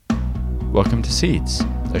Welcome to Seeds,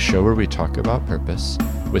 a show where we talk about purpose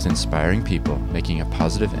with inspiring people making a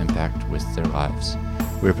positive impact with their lives.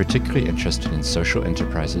 We are particularly interested in social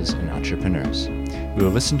enterprises and entrepreneurs. We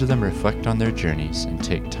will listen to them reflect on their journeys and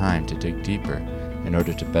take time to dig deeper in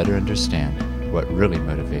order to better understand what really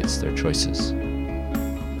motivates their choices.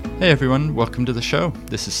 Hey everyone, welcome to the show.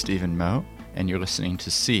 This is Stephen Moe, and you're listening to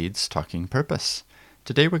Seeds Talking Purpose.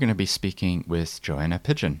 Today we're going to be speaking with Joanna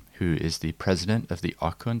Pidgeon, who is the president of the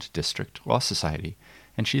Auckland District Law Society,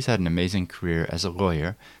 and she's had an amazing career as a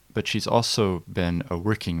lawyer, but she's also been a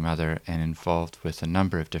working mother and involved with a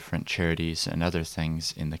number of different charities and other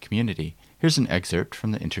things in the community. Here's an excerpt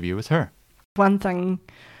from the interview with her. One thing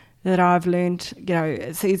that I've learned,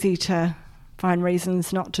 it's easy to find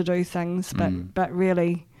reasons not to do things, but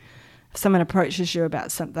really, if someone approaches you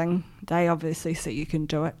about something, they obviously see you can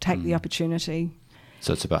do it. Take the opportunity.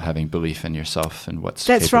 So it's about having belief in yourself and what's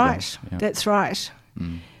That's capable. right. Yeah. That's right.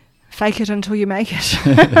 Fake it until you make it.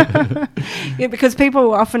 Yeah, because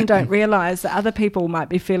people often don't realise that other people might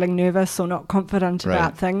be feeling nervous or not confident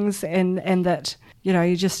about things, and that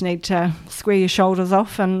you just need to square your shoulders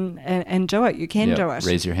off and do it. You can do it.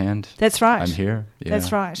 Raise your hand. That's right. I'm here. Yeah.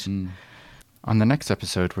 That's right. On the next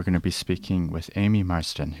episode, we're going to be speaking with Amy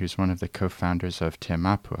Marsden, who's one of the co-founders of Te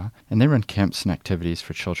Mapua, and they run camps and activities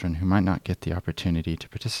for children who might not get the opportunity to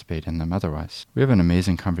participate in them otherwise. We have an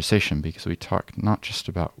amazing conversation because we talk not just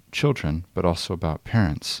about children, but also about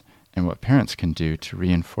parents, and what parents can do to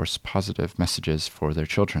reinforce positive messages for their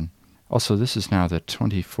children. Also, this is now the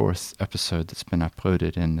 24th episode that's been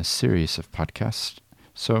uploaded in this series of podcasts,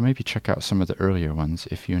 so maybe check out some of the earlier ones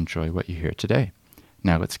if you enjoy what you hear today.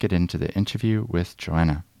 Now let's get into the interview with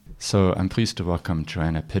Joanna. So I'm pleased to welcome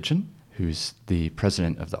Joanna Pidgeon, who's the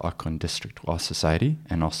president of the Auckland District Law Society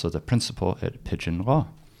and also the principal at Pidgeon Law.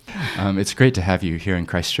 It's great to have you here in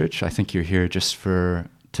Christchurch. I think you're here just for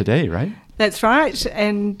today, right? That's right,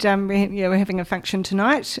 and we're having a function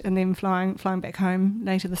tonight and then flying back home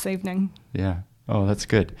later this evening. Yeah. Oh, that's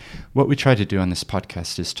good. What we try to do on this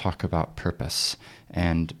podcast is talk about purpose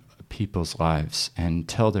and people's lives and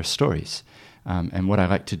tell their stories. And what I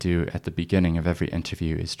like to do at the beginning of every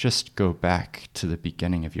interview is just go back to the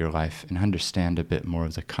beginning of your life and understand a bit more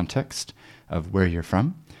of the context of where you're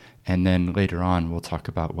from. And then later on, we'll talk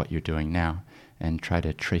about what you're doing now and try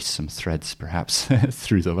to trace some threads perhaps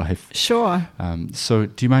through the life. Sure. So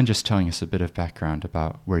do you mind just telling us a bit of background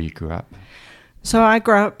about where you grew up? So I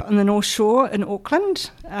grew up on the North Shore in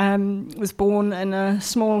Auckland, was born in a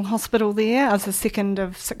small hospital there. I was the second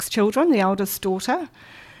of 6 children, the eldest daughter.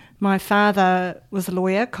 My father was a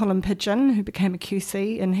lawyer, Colin Pidgeon, who became a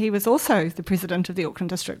QC, and he was also the president of the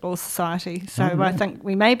Auckland District Law Society. So I think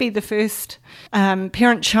we may be the first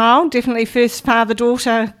parent-child, definitely first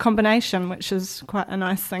father-daughter combination, which is quite a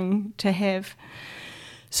nice thing to have.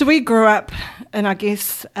 So we grew up in, I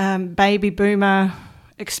guess, baby boomer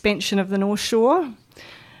expansion of the North Shore.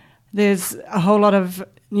 There's a whole lot of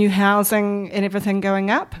new housing and everything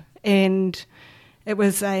going up, and it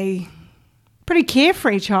was a pretty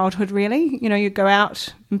carefree childhood, really. You'd go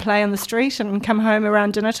out and play on the street and come home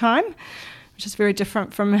around dinner time, which is very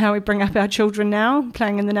different from how we bring up our children now,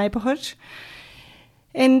 playing in the neighbourhood.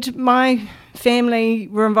 And my family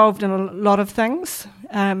were involved in a lot of things.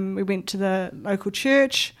 We went to the local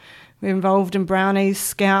church. We were involved in brownies,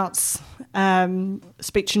 scouts,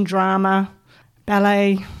 speech and drama,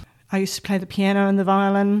 ballet. I used to play the piano and the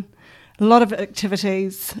violin. A lot of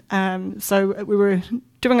activities. So we were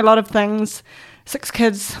doing a lot of things. 6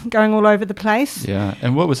 kids going all over the place. Yeah.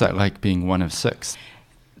 And what was that like being one of 6?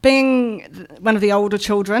 Being one of the older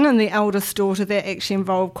children and the eldest daughter, that actually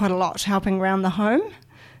involved quite a lot helping around the home.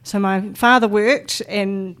 So my father worked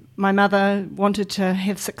and my mother wanted to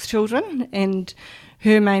have 6 children, and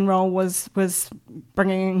her main role was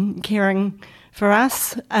bringing and caring for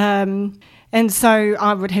us. And so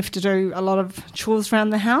I would have to do a lot of chores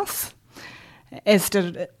around the house, as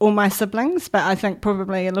did all my siblings, but I think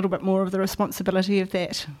probably a little bit more of the responsibility of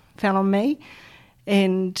that fell on me.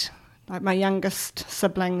 And like my youngest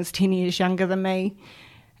sibling is 10 years younger than me,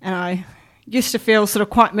 and I used to feel sort of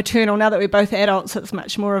quite maternal. Now that we're both adults, it's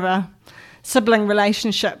much more of a sibling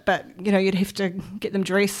relationship, but you'd have to get them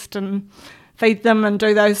dressed and feed them and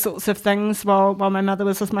do those sorts of things while my mother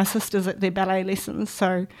was with my sisters at their ballet lessons.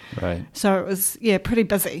 So it was, pretty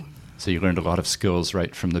busy. So you learned a lot of skills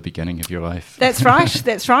right from the beginning of your life. That's right.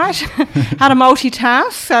 How to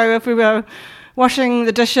multitask. So if we were washing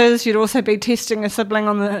the dishes, you'd also be testing a sibling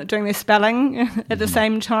on doing their spelling at the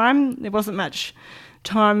same time. There wasn't much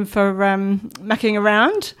time for mucking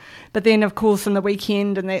around. But then, of course, on the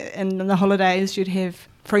weekend and in the holidays, you'd have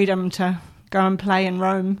freedom to go and play in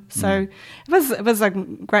Rome. So it was a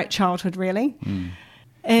great childhood, really.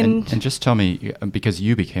 And just tell me, because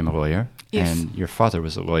you became a lawyer, yes. and your father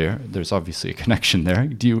was a lawyer, there's obviously a connection there.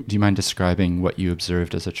 Do you mind describing what you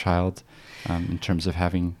observed as a child in terms of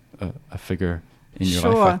having a figure in your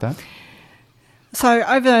life like that? So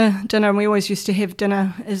over dinner, we always used to have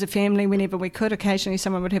dinner as a family whenever we could. Occasionally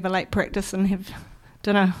someone would have a late practice and have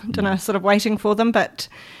dinner sort of waiting for them. But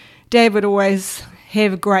Dad would always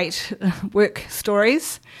have great work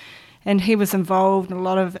stories, and he was involved in a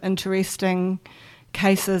lot of interesting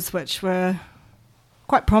cases which were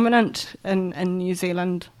quite prominent in New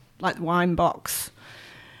Zealand, like the wine box.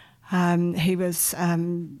 He was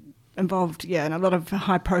involved, in a lot of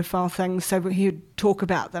high-profile things, so he would talk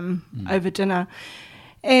about them over dinner.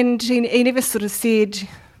 And he never sort of said,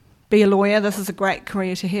 be a lawyer, this is a great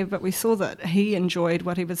career to have, but we saw that he enjoyed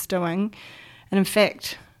what he was doing. And in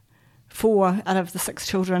fact, 4 out of the 6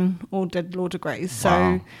 children all did law degrees.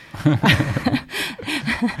 Wow. So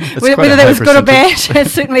whether that was good or bad, it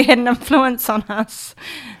certainly had an influence on us.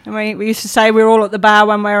 And we used to say we were all at the bar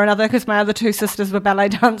one way or another because my other 2 sisters were ballet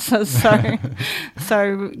dancers.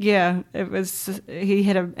 So yeah, it was. He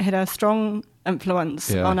had a strong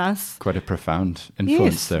influence on us. Quite a profound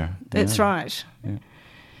influence there. That's right. Yeah.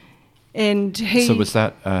 And So was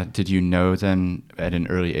that, did you know then at an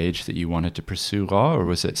early age that you wanted to pursue law, or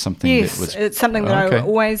was it something yes, that was... it's something that I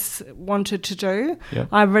always wanted to do. Yep.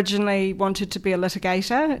 I originally wanted to be a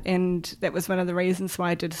litigator, and that was one of the reasons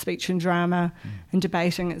why I did speech and drama and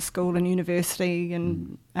debating at school and university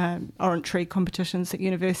and oratory competitions at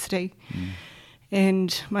university.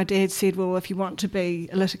 And my dad said, well, if you want to be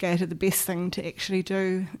a litigator, the best thing to actually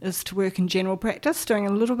do is to work in general practice, doing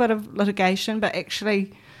a little bit of litigation, but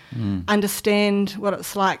actually... understand what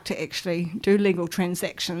it's like to actually do legal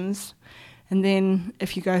transactions, and then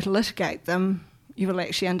if you go to litigate them, you will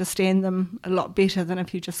actually understand them a lot better than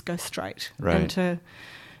if you just go straight into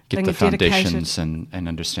get the foundations and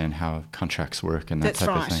understand how contracts work and that type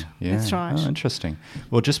of thing. Yeah. That's right. Oh, interesting.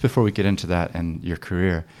 Well, just before we get into that and your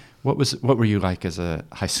career, what were you like as a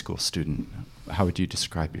high school student? How would you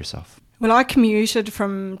describe yourself? Well, I commuted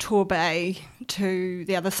from Torbay to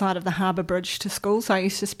the other side of the harbour bridge to school, so I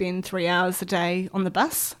used to spend 3 hours a day on the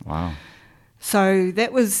bus. Wow. So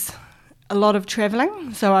that was a lot of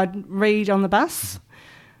travelling, so I'd read on the bus.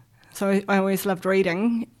 So I always loved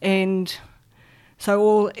reading, and so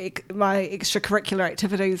all my extracurricular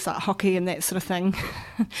activities like hockey and that sort of thing,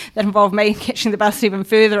 that involved me catching the bus even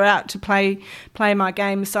further out to play my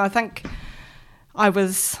games. So I think I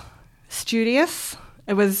was studious.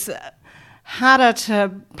 It was harder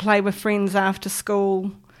to play with friends after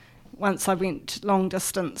school once I went long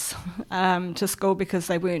distance to school because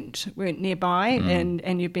they weren't nearby,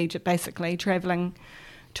 and you'd be basically travelling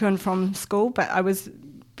to and from school. But I was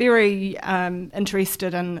very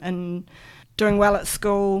interested in doing well at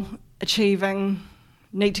school, achieving,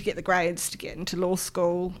 need to get the grades to get into law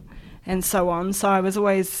school, and so on. So I was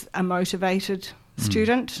always a motivated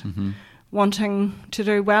student, wanting to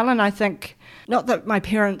do well. And I think, not that my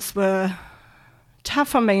parents were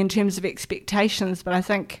tough on me in terms of expectations, but I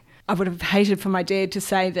think I would have hated for my dad to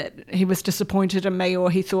say that he was disappointed in me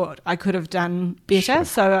or he thought I could have done better. Sure.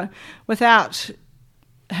 So without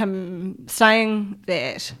him saying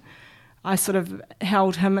that, I sort of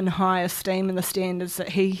held him in high esteem in the standards that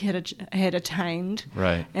he had attained,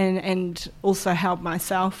 right, and also held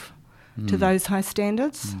myself to those high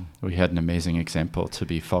standards. We had an amazing example to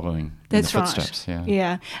be following in the footsteps. Right.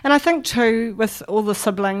 Yeah. And I think too, with all the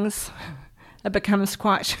siblings, it becomes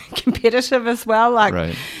quite competitive as well.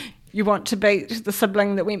 Like, you want to beat the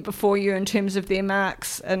sibling that went before you in terms of their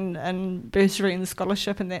marks and bursary and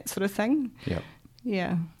scholarship and that sort of thing. Yep.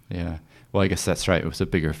 Yeah. Yeah. Well, I guess that's right. It was a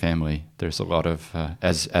bigger family. There's a lot of,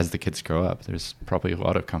 as the kids grow up, there's probably a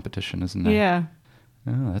lot of competition, isn't there? Yeah.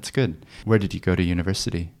 Oh, that's good. Where did you go to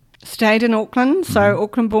university? Stayed in Auckland, so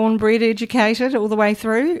Auckland born, bred, educated all the way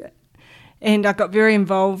through. And I got very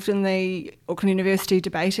involved in the Auckland University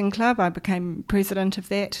Debating Club. I became president of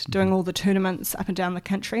that, doing all the tournaments up and down the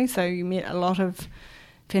country. So you met a lot of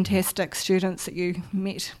fantastic students that you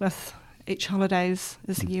met with each holidays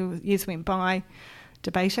as the years went by,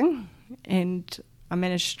 debating. And I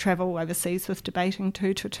managed to travel overseas with debating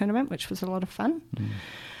too, to a tournament, which was a lot of fun.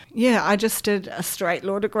 Yeah, I just did a straight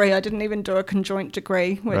law degree. I didn't even do a conjoint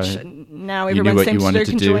degree, which now everyone seems to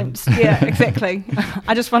do conjoints. Yeah, exactly.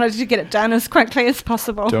 I just wanted to get it done as quickly as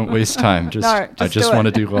possible. Don't waste time. I just want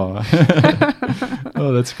to do law.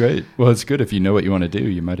 Oh, that's great. Well, it's good if you know what you want to do.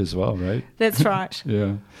 You might as well, right? That's right.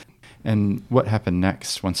 Yeah. And what happened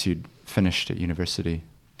next once you'd finished at university?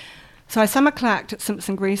 So I summer clerked at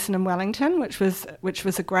Simpson Greeson in Wellington, which was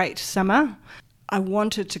a great summer. I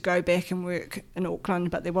wanted to go back and work in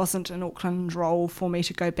Auckland, but there wasn't an Auckland role for me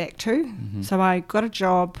to go back to. Mm-hmm. So I got a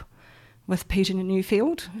job with Pidgeon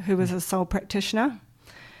Newfield, who was a sole practitioner,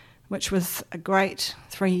 which was a great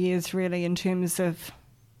 3 years really in terms of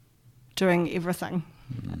doing everything,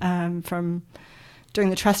 from doing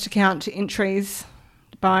the trust account entries,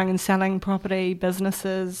 buying and selling property,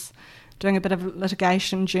 businesses, doing a bit of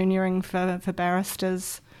litigation, junioring for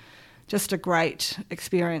barristers. Just a great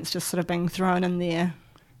experience, just sort of being thrown in there.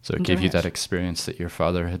 So it gave you that experience that your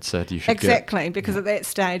father had said you should Exactly, get. because at that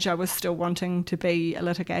stage I was still wanting to be a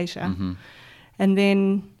litigator. Mm-hmm. And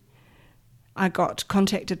then I got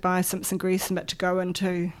contacted by Simpson Greeson, but to go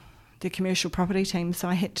into the commercial property team, so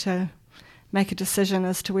I had to make a decision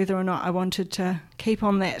as to whether or not I wanted to keep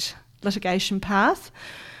on that litigation path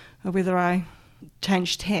or whether I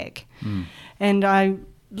changed tack. And I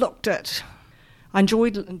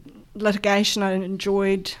enjoyed litigation. I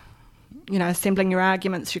enjoyed, assembling your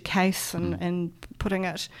arguments, your case, and putting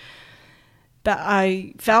it. But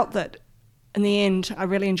I felt that in the end, I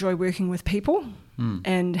really enjoy working with people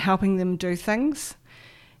and helping them do things.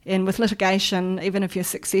 And with litigation, even if you're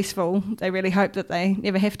successful, they really hope that they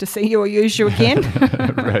never have to see you or use you again,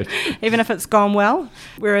 right. Even if it's gone well.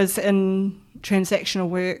 Whereas in transactional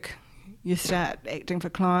work, you start acting for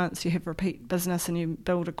clients, you have repeat business, and you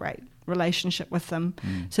build a great relationship with them.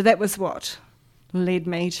 So that was what led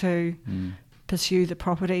me to pursue the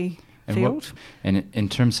property field. And in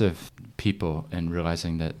terms of people and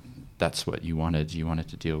realizing that that's what you wanted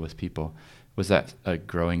to deal with people, was that a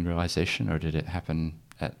growing realization, or did it happen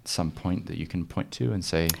at some point that you can point to and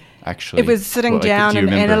say, actually... It was sitting down and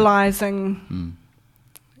analysing,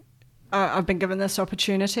 I've been given this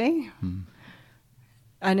opportunity,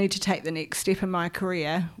 I need to take the next step in my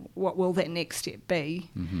career. What will that next step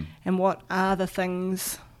be? And what are the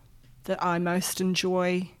things that I most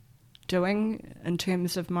enjoy doing in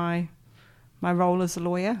terms of my role as a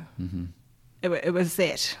lawyer? It was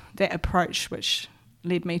that approach which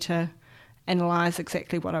led me to analyse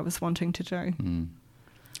exactly what I was wanting to do.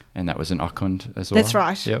 And that was in Auckland as well? That's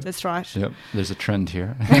right. Yep. That's right. Yep. There's a trend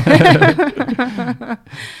here.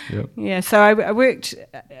 Yep. Yeah, so I worked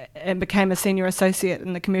and became a senior associate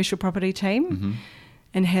in the commercial property team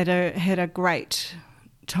and had a great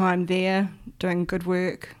time there, doing good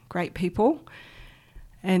work, great people.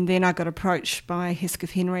 And then I got approached by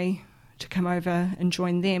Hesketh Henry to come over and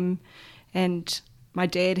join them. And my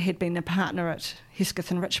dad had been a partner at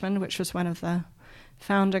Hesketh in Richmond, which was one of the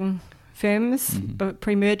founding firms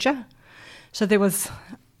pre-merger. So there was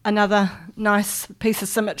another nice piece of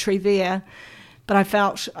symmetry there, but I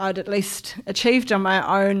felt I'd at least achieved on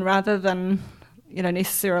my own rather than,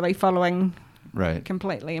 necessarily following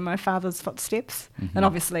completely in my father's footsteps, and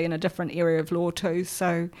obviously in a different area of law too.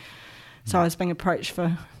 So I was being approached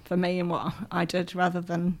for me and what I did rather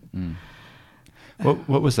than...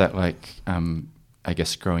 What was that like, I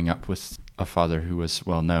guess, growing up with a father who was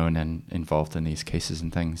well known and involved in these cases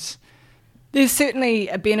and things? There's certainly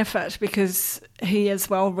a benefit because he is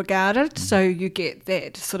well regarded, so you get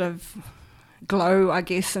that sort of glow, I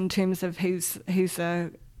guess, in terms of he's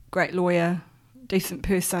a great lawyer, decent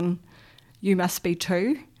person, you must be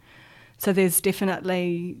too. So there's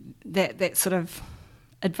definitely that sort of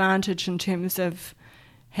advantage in terms of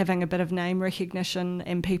having a bit of name recognition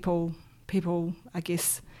and people, I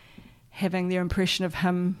guess, having their impression of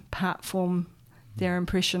him part form their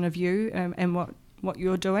impression of you and what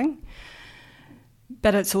you're doing.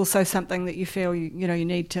 But it's also something that you feel you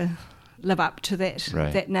need to live up to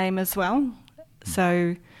that name as well.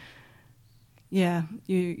 So yeah,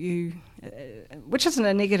 you which isn't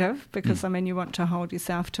a negative because you want to hold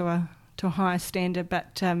yourself to a higher standard,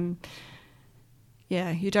 but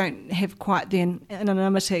you don't have quite the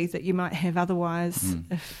anonymity that you might have otherwise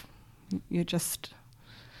if you're just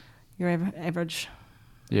your average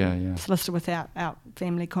solicitor without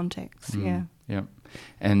family contacts. Yeah.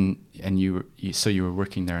 And you were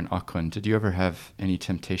working there in Auckland. Did you ever have any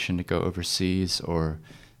temptation to go overseas or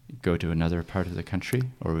go to another part of the country,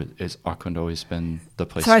 or has Auckland always been the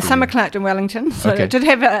place? So I summer clerked in Wellington, so I did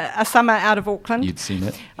have a summer out of Auckland. You'd seen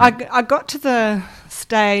it. I got to the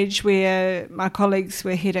stage where my colleagues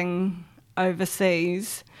were heading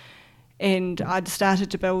overseas, and I'd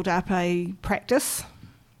started to build up a practice,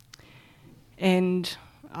 and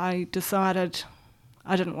I decided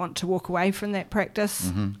I didn't want to walk away from that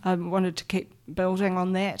practice. I wanted to keep building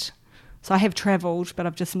on that. So I have travelled, but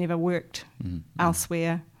I've just never worked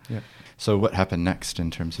elsewhere. Yeah. So what happened next in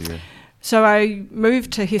terms of your... So I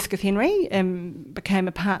moved to Hesketh Henry and became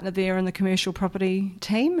a partner there in the commercial property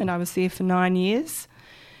team, and I was there for 9 years.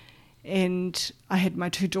 And I had my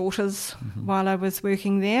 2 daughters while I was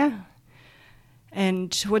working there.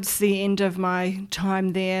 And towards the end of my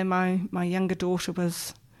time there, my younger daughter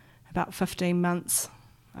was about 15 months.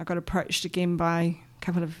 I got approached again by a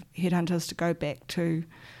couple of headhunters to go back to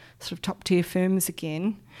sort of top-tier firms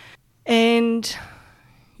again. And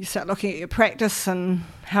you start looking at your practice and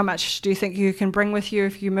how much do you think you can bring with you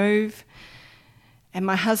if you move. And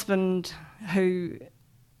my husband, who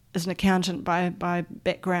is an accountant by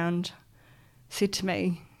background, said to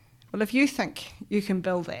me, well, if you think you can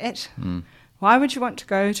build that, why would you want to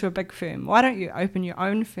go to a big firm? Why don't you open your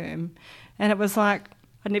own firm? And it was like,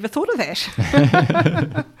 I'd never thought of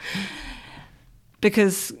that.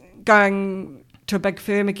 Because going to a big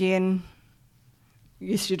firm again,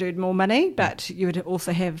 yes, you'd earn more money, but you would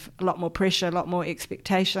also have a lot more pressure, a lot more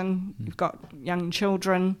expectation. You've got young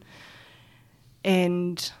children.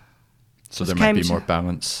 And so there might be more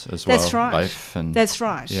balance as well. That's right. Life and that's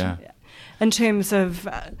right. Yeah. In terms of,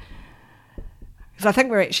 because I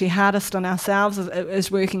think we're actually hardest on ourselves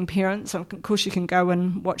as working parents. Of course, you can go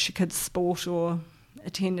and watch your kids' sport or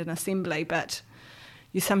attend an assembly, but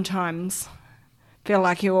you sometimes feel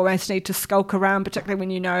like you almost need to skulk around, particularly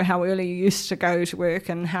when you know how early you used to go to work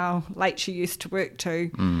and how late you used to work too.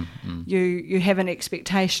 You have an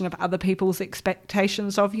expectation of other people's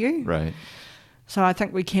expectations of you. Right. So I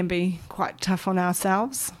think we can be quite tough on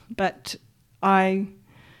ourselves, but I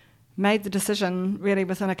made the decision really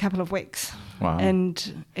within a couple of weeks. Wow.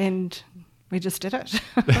 And we just did it.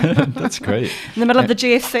 That's great. In the middle of the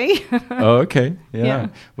GFC. Oh, okay. Yeah.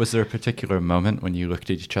 Was there a particular moment when you looked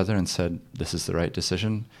at each other and said, this is the right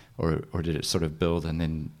decision? Or did it sort of build and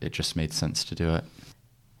then it just made sense to do it?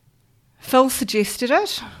 Phil suggested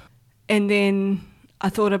it, and then I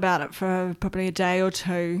thought about it for probably a day or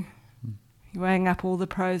two, weighing up all the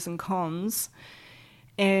pros and cons,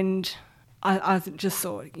 and I just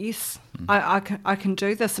thought, yes, I can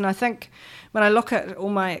do this. And I think when I look at all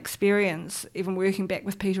my experience, even working back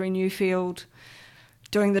with Peter in Newfield,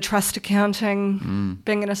 doing the trust accounting,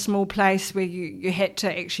 being in a small place where you had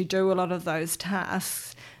to actually do a lot of those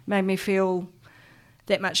tasks, made me feel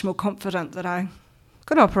that much more confident that I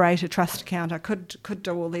could operate a trust account, I could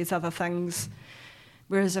do all these other things.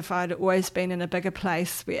 Whereas if I'd always been in a bigger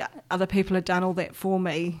place where other people had done all that for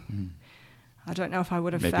me, I don't know if I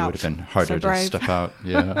would have Maybe felt it would have been harder so to brave. step out.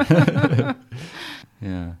 Yeah.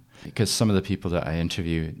 Yeah. Because some of the people that I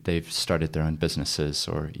interview, they've started their own businesses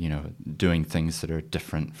or, doing things that are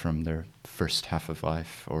different from their first half of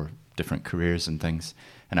life or different careers and things.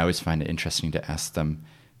 And I always find it interesting to ask them,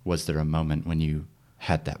 was there a moment when you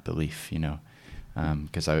had that belief,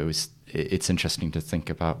 because it's interesting to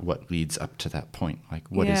think about what leads up to that point. Like,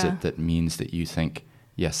 what is it that means that you think,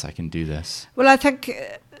 yes, I can do this? Well, I think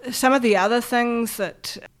some of the other things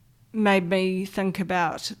that made me think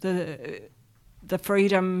about the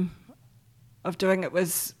freedom of doing it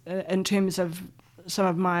was in terms of some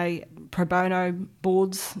of my pro bono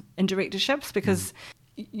boards and directorships, because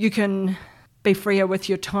you can be freer with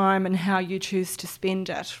your time and how you choose to spend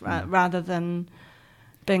it rather than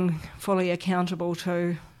being fully accountable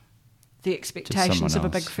to the expectations of a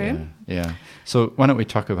big firm. Yeah. So why don't we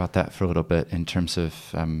talk about that for a little bit in terms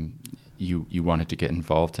of you wanted to get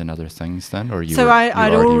involved in other things then, or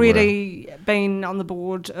I'd already been on the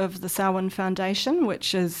board of the Selwyn Foundation,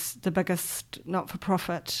 which is the biggest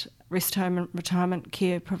not-for-profit rest home and retirement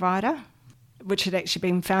care provider, which had actually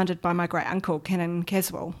been founded by my great uncle Canon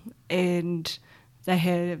Caswell, and they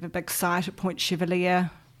have a big site at Point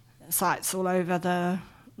Chevalier, sites all over the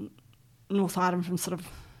North Island from sort of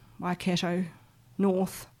Waikato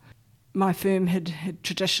north. My firm had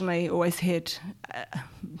traditionally always had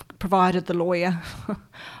provided the lawyer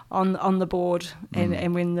on the board,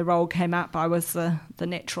 and when the role came up, I was the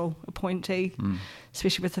natural appointee,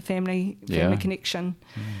 especially with the family connection.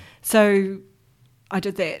 So I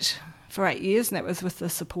did that for 8 years, and that was with the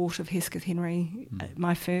support of Hesketh Henry,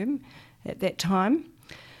 my firm, at that time.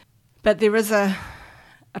 But there is a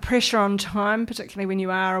pressure on time, particularly when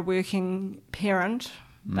you are a working parent,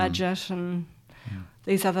 budget and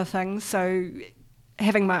these other things. So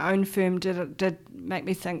having my own firm did make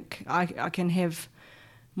me think I can have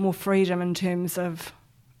more freedom in terms of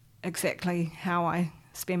exactly how I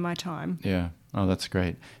spend my time. Yeah. Oh, that's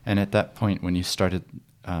great. And at that point, when you started,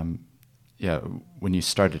 when you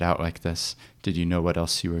started out like this, did you know what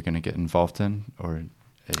else you were going to get involved in, or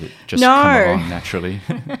did it just come along naturally?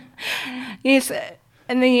 Yes.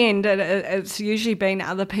 In the end, it's usually been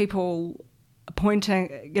other people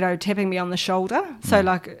pointing, tapping me on the shoulder. So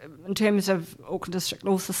like in terms of Auckland District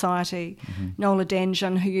Law Society, Nola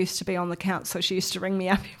Danjan, who used to be on the council, she used to ring me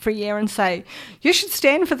up every year and say, "You should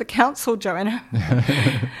stand for the council, Joanna."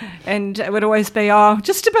 And it would always be,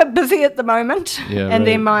 just a bit busy at the moment. Yeah, and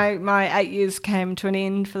right. then my 8 years came to an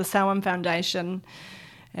end for the Selwyn Foundation.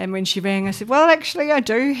 And when she rang, I said, "Well, actually, I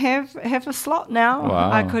do have a slot now.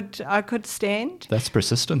 Wow. I could stand." That's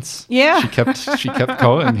persistence. Yeah. She kept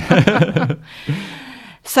going.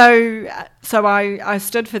 So I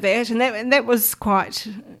stood for that, and that was quite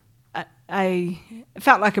it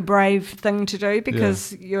felt like a brave thing to do,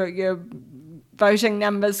 because your voting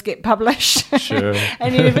numbers get published. Sure.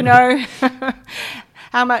 And you never know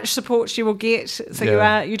how much support you will get.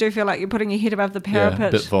 So you do feel like you're putting your head above the parapet. Yeah,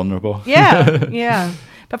 a bit vulnerable. Yeah.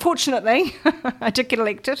 But fortunately, I did get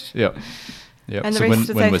elected. Yeah. And So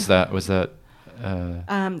when was that? Was that?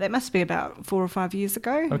 That must be about 4 or 5 years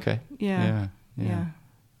ago. Okay. Yeah.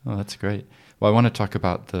 Oh, that's great. Well, I want to talk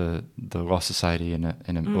about the Law Society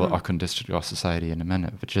well, Auckland District Law Society in a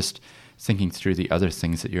minute, but just thinking through the other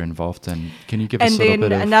things that you're involved in, can you give us a little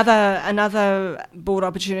bit of... And then another board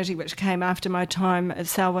opportunity which came after my time at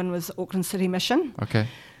Selwyn was Auckland City Mission. Okay.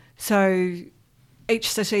 So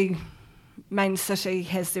each main city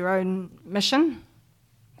has their own mission.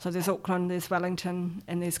 So there's Auckland, there's Wellington,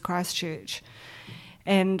 and there's Christchurch.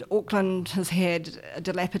 And Auckland has had a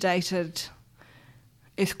dilapidated,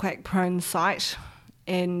 earthquake-prone site,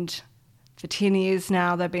 and for 10 years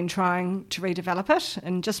now they've been trying to redevelop it.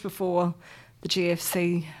 And just before the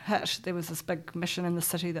GFC hit, there was this big mission in the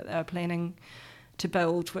city that they were planning to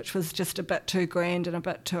build, which was just a bit too grand and a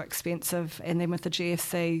bit too expensive. And then with the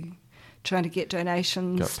GFC, trying to get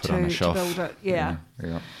donations to build it. Yeah.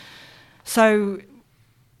 So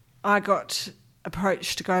I got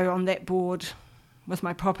approached to go on that board with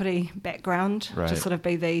my property background, to sort of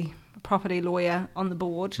be the property lawyer on the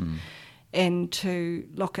board, and to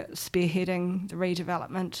look at spearheading the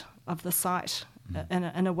redevelopment of the site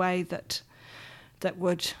in a way that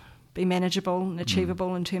would be manageable and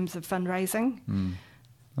achievable in terms of fundraising.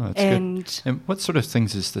 Oh, that's good. And what sort of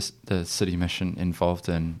things is the City Mission involved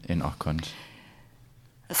in Auckland?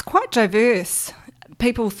 It's quite diverse.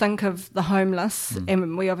 People think of the homeless,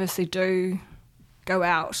 and we obviously do go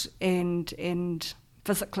out and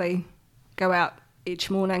physically go out each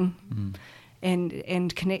morning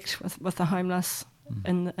and connect with the homeless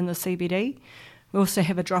in the CBD. We also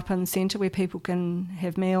have a drop-in centre where people can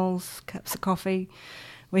have meals, cups of coffee.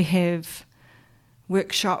 We have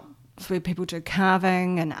workshops where people do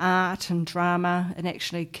carving and art and drama and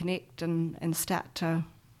actually connect and start to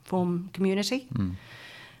form community.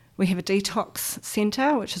 We have a detox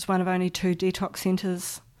centre, which is one of only 2 detox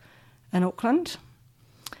centres in Auckland,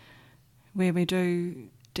 where we do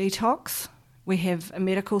detox. We have a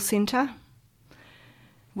medical centre,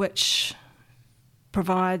 which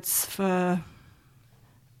provides for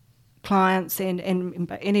clients and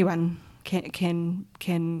anyone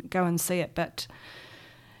can go and see it. But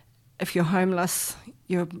if you're homeless,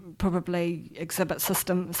 you probably exhibit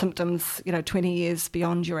symptoms, 20 years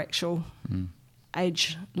beyond your actual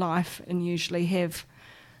age life, and usually have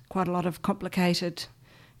quite a lot of complicated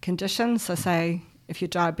conditions. So say if you're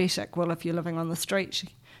diabetic, well, if you're living on the street,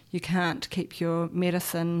 you can't keep your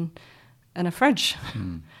medicine in a fridge,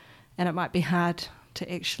 and it might be hard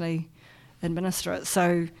to actually administer it.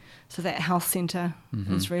 So that health centre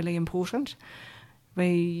is really important.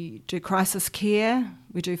 We do crisis care,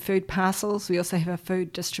 we do food parcels. We also have a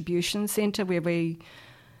food distribution centre where we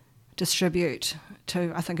distribute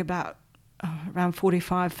to, I think, about around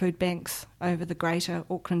 45 food banks over the greater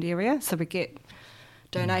Auckland area. So we get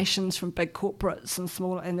donations from big corporates and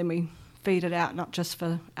small, and then we feed it out not just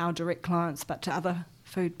for our direct clients but to other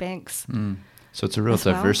food banks. So it's a real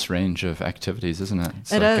diverse range of activities, isn't it?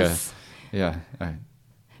 It is.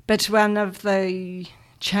 But one of the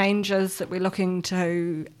changes that we're looking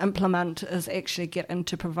to implement is actually get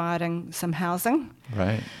into providing some housing.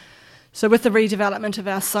 Right. So with the redevelopment of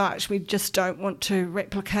our site, we just don't want to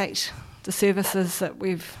replicate the services that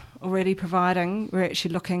we've already providing. We're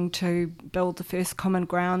actually looking to build the first common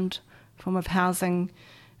ground form of housing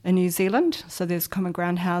in New Zealand. So there's common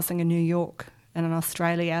ground housing in New York and in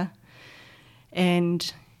Australia.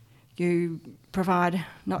 And you provide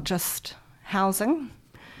not just housing,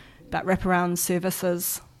 but wraparound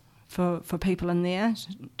services for people in there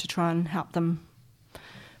to try and help them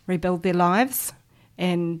rebuild their lives.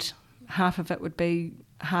 And half of it would be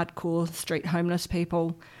hardcore street homeless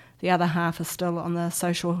people. The other half is still on the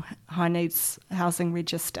social high needs housing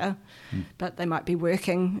register, but they might be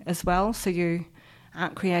working as well. So you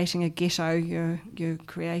aren't creating a ghetto, you're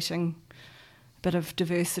creating bit of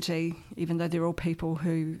diversity, even though they're all people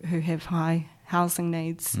who have high housing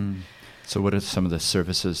needs. So what are some of the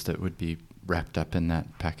services that would be wrapped up in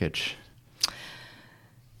that package?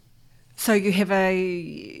 So you have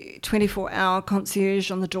a 24-hour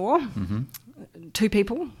concierge on the door, 2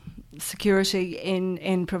 people, security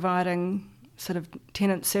and providing sort of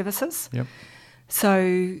tenant services. Yep.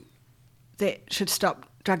 So that should stop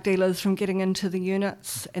drug dealers from getting into the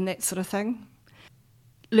units and that sort of thing.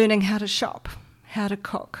 Learning how to shop, how to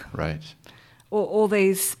cook. Right. All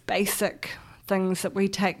these basic things that we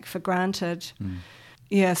take for granted.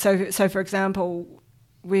 Yeah, so for example,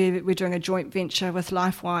 we're doing a joint venture with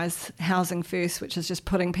LifeWise Housing First, which is just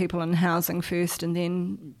putting people in housing first and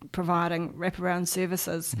then providing wraparound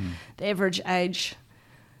services. The average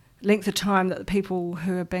length of time that the people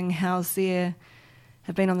who are being housed there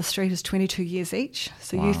have been on the street is 22 years each.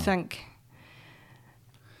 So Wow. you think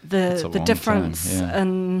the difference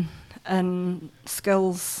in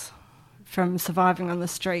skills from surviving on the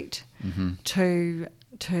street to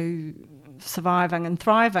surviving and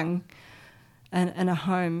thriving in a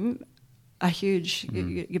home are huge.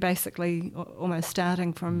 You're basically almost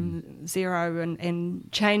starting from zero and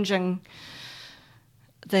changing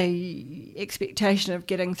the expectation of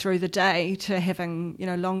getting through the day to having,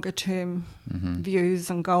 longer term views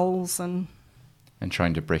and goals and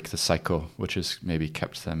trying to break the cycle, which has maybe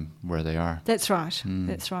kept them where they are. That's right.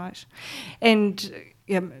 That's right. And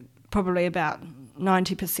probably about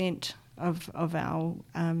 90% of our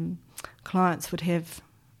clients would have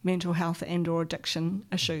mental health and or addiction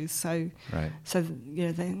issues. So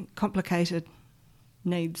they're complicated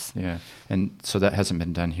needs. Yeah, and so that hasn't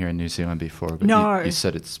been done here in New Zealand before, but no. You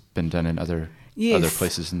said it's been done in other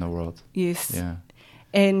places in the world. Yes. Yeah.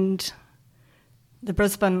 And the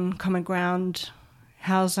Brisbane Common Ground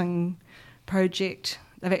Housing Project,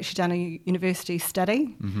 they've actually done a university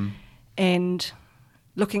study and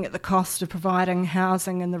looking at the cost of providing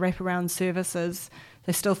housing and the wraparound services,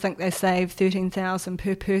 they still think they save $13,000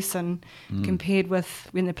 per person compared with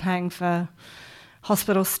when they're paying for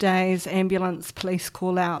hospital stays, ambulance, police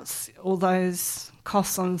call-outs, all those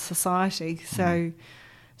costs on society. So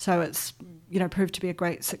it's proved to be a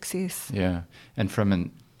great success. Yeah, and from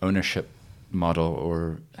an ownership model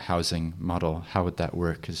or housing model, how would that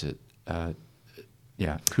work? Is it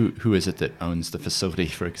who is it that owns the facility,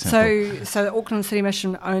 for example? So the Auckland City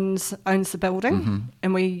Mission owns the building,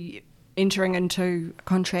 and we entering into a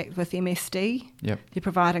contract with MSD. Yep. They're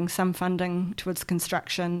providing some funding towards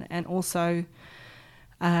construction, and also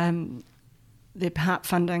they're part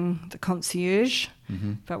funding the concierge,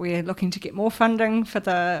 but we're looking to get more funding for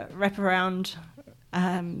the wraparound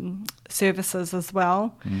services as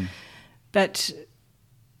well. But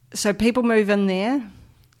so people move in there,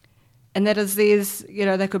 and that is theirs.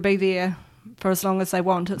 They could be there for as long as they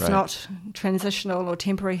want. It's not transitional or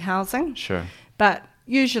temporary housing. Sure. But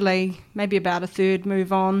usually maybe about a third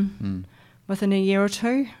move on within a year or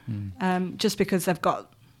two, just because they've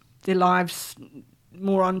got their lives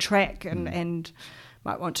more on track and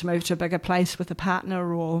might want to move to a bigger place with a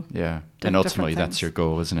partner or and ultimately that's your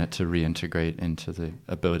goal, isn't it, to reintegrate into the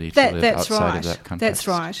ability to live outside of that context. That's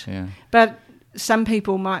right. Yeah. But some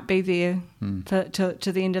people might be there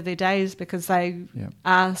to the end of their days because they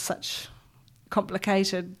are such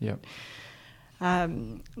complicated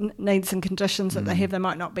needs and conditions that they have. They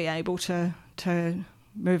might not be able to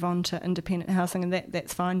move on to independent housing, and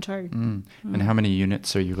that's fine too. And how many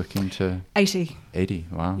units are you looking to? 80. 80,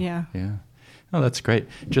 wow. Yeah. Oh, that's great.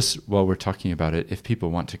 Just while we're talking about it, if people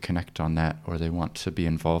want to connect on that or they want to be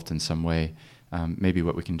involved in some way, maybe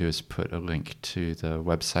what we can do is put a link to the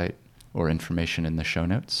website or information in the show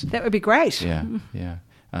notes. That would be great. Yeah.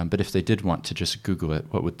 But if they did want to just Google it,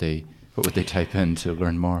 what would they type in to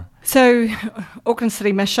learn more? So, Auckland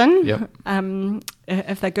City Mission,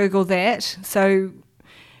 if they Google that. So,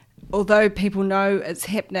 although people know it's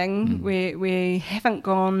happening, we haven't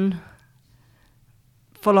gone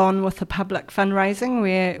full on with the public fundraising.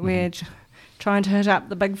 We're trying to hit up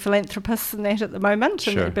the big philanthropists and that at the moment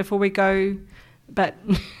before we go. But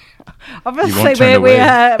obviously we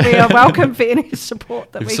are welcome for any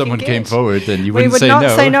support that we can get. If someone came forward, then you wouldn't say no. We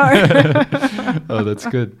would not say no. Oh, that's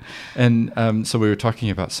good. And so we were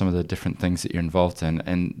talking about some of the different things that you're involved in,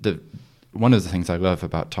 and one of the things I love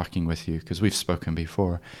about talking with you, because we've spoken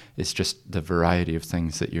before, is just the variety of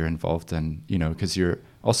things that you're involved in, because you're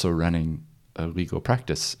also running a legal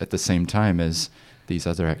practice at the same time as these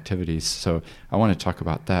other activities. So I want to talk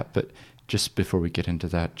about that, but just before we get into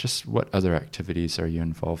that, just what other activities are you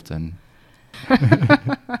involved in?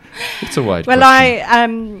 It's a wide question. Well,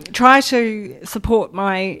 I try to support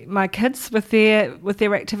my kids with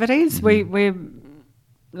their activities. We're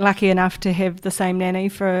lucky enough to have the same nanny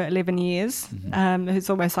for 11 years, who's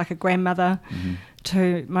almost like a grandmother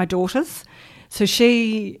to my daughters. So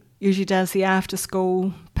she usually does the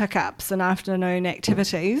after-school pickups and afternoon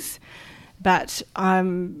activities, but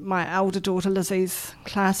I'm my elder daughter Lizzie's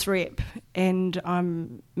class rep, and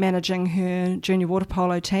I'm managing her junior water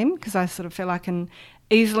polo team because I sort of feel I can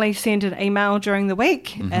easily send an email during the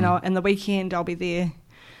week, and the weekend I'll be there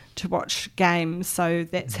to watch games. So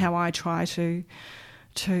that's how I try to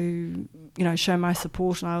show my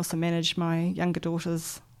support. And I also manage my younger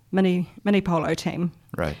daughter's mini polo team,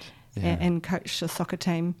 right? Yeah. And coach the soccer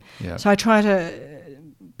team. Yeah. So I try to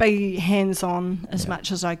be hands-on as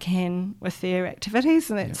much as I can with their activities,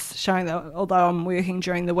 and that's showing that although I'm working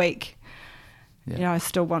during the week, I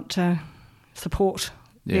still want to support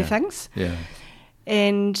their things. Yeah.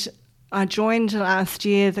 And I joined last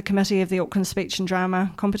year the committee of the Auckland Speech and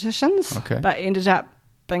Drama competitions, but ended up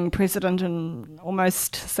being president and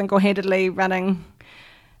almost single-handedly running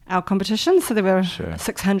our competition. So there were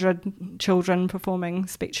 600 children performing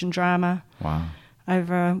speech and drama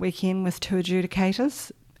over a weekend with 2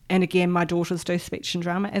 adjudicators. And again, my daughters do speech and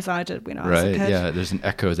drama, as I did when I was a kid. Right, yeah, there's an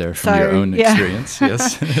echo there from your own experience,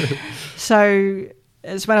 yes. So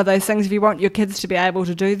it's one of those things, if you want your kids to be able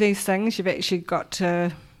to do these things, you've actually got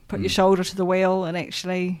to put your shoulder to the wheel and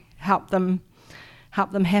actually help them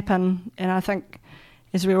happen. And I think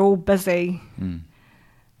as we're all busy,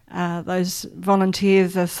 those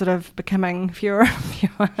volunteers are sort of becoming fewer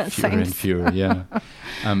and fewer, yeah.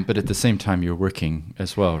 But at the same time, you're working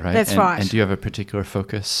as well, right? That's right. And do you have a particular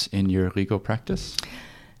focus in your legal practice?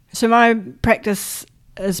 So my practice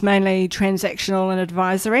is mainly transactional and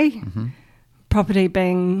advisory, property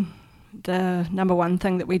being the number one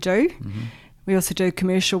thing that we do. We also do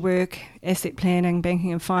commercial work, asset planning,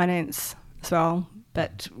 banking and finance as well,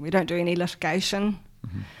 but we don't do any litigation.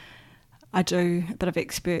 I do a bit of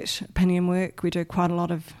expert opinion work. We do quite a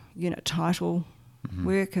lot of unit title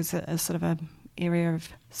work as sort of an area of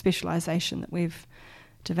specialisation that we've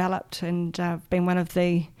developed, and I've been one of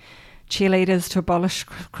the cheerleaders to abolish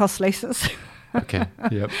cross leases. Okay,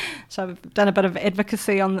 yep. So I've done a bit of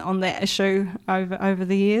advocacy on that issue over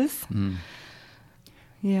the years.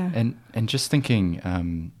 Yeah. And just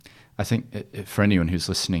thinking, I think for anyone who's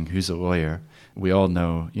listening who's a lawyer, we all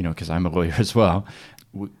know, because I'm a lawyer as well,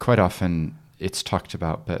 quite often it's talked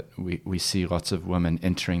about, but we see lots of women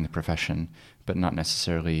entering the profession, but not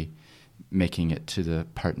necessarily making it to the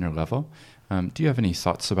partner level. Do you have any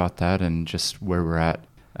thoughts about that and just where we're at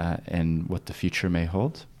and what the future may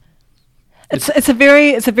hold? It's a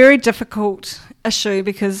very difficult issue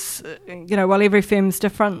because while every firm's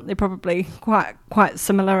different, they're probably quite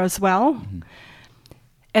similar as well.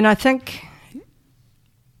 And I think,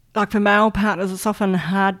 like for male partners, it's often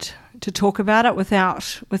hard to talk about it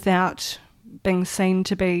without being seen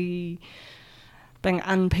to be being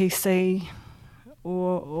un-PC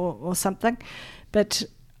or something. But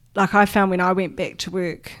like I found when I went back to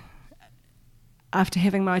work after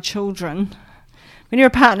having my children, when you're a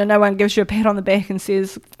partner, no one gives you a pat on the back and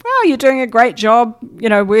says, "Well, you're doing a great job,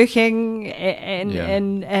 working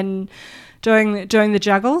and doing the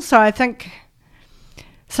juggle." So I think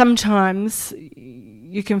sometimes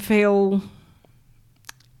you can feel,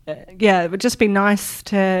 it would just be nice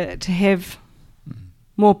to have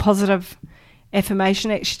more positive affirmation,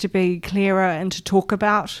 actually to be clearer and to talk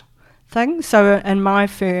about things. So in my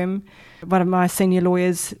firm, one of my senior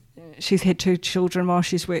lawyers, she's had 2 children while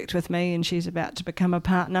she's worked with me, and she's about to become a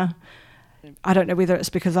partner. I don't know whether it's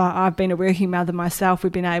because I've been a working mother myself,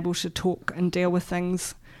 we've been able to talk and deal with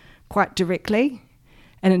things quite directly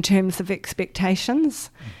and in terms of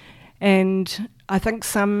expectations. And I think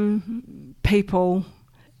some people,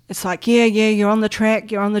 it's like, you're on the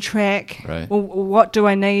track. Right. Well, what do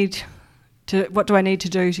I need to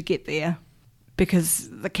do to get there? Because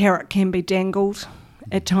the carrot can be dangled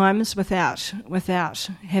at times without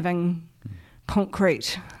having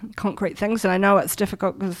concrete things. And I know it's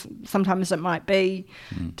difficult because sometimes it might be,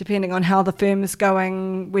 depending on how the firm is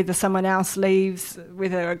going, whether someone else leaves,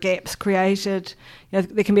 whether a gap's created.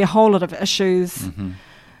 There can be a whole lot of issues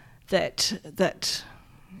that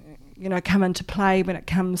come into play when it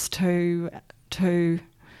comes to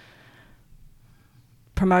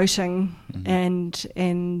promoting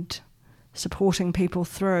and supporting people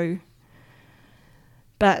through.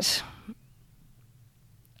 But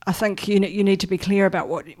I think you need to be clear about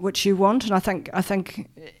what you want, and I think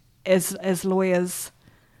as lawyers,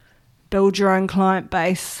 build your own client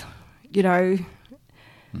base.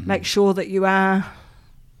 Make sure that you are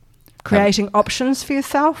creating options for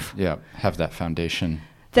yourself. Yeah, have that foundation.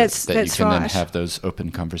 That's you can right. then have those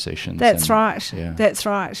open conversations. That's right. Yeah. That's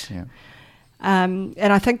right. Yeah. And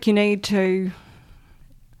I think you need to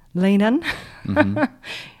lean in, Mm-hmm.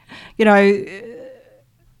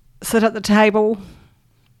 Sit at the table,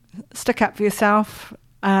 stick up for yourself,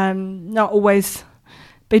 not always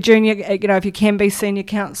be junior, if you can be senior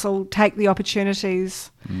counsel, take the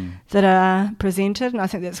opportunities that are presented. And I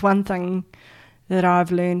think that's one thing that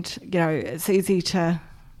I've learned. It's easy to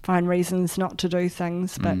find reasons not to do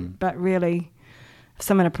things, but really, if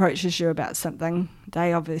someone approaches you about something,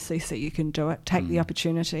 they obviously see you can do it. Take the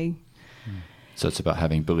opportunity. So it's about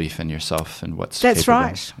having belief in yourself and what's That's capable.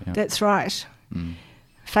 right. Yeah. That's right.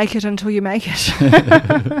 Fake it until you make it.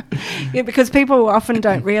 Yeah, because people often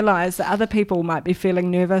don't realise that other people might be feeling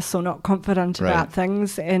nervous or not confident about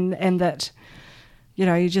things, and that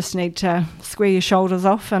you just need to square your shoulders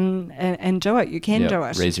off and do it. You can do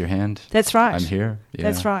it. Raise your hand. That's right. I'm here. Yeah.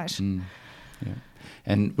 That's right. Yeah.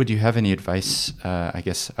 And would you have any advice? I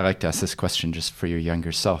guess I like to ask this question just for your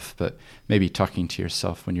younger self, but maybe talking to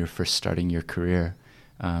yourself when you were first starting your career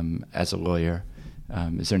as a lawyer.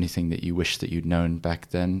 Is there anything that you wish that you'd known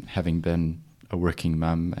back then, having been a working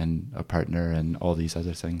mum and a partner and all these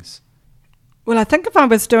other things? Well, I think if I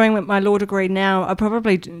was doing my law degree now, I'd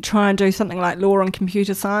probably try and do something like law and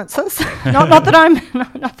computer sciences. not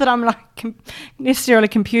that I'm like necessarily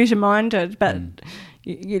computer minded, but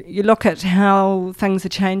you look at how things are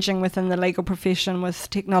changing within the legal profession with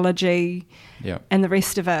technology and the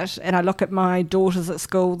rest of it. And I look at my daughters at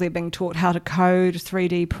school; they're being taught how to code,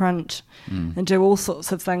 3D print, and do all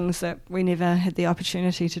sorts of things that we never had the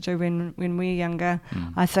opportunity to do when we were younger.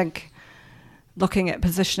 I think looking at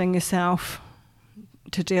positioning yourself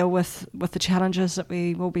to deal with the challenges that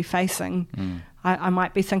we will be facing, I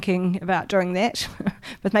might be thinking about doing that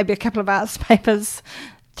with maybe a couple of arts papers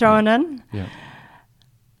thrown in. Yeah.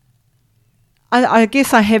 I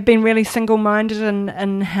guess I have been really single-minded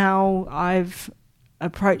in how I've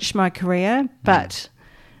approached my career, but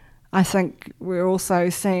I think we're also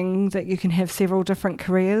seeing that you can have several different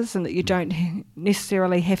careers and that you don't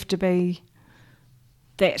necessarily have to be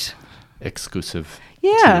that exclusive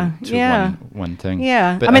to one thing.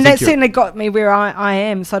 Yeah. But I mean, that certainly got me where I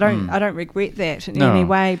am, so I don't regret that in any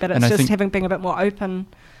way, but it's just having been a bit more open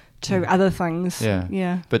to other things.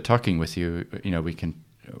 Yeah. But talking with you, we can,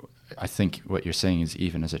 I think what you're saying is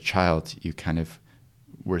even as a child, you kind of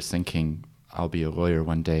were thinking, I'll be a lawyer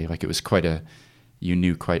one day. Like it was you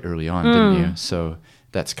knew quite early on, didn't you? So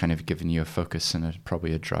that's kind of given you a focus and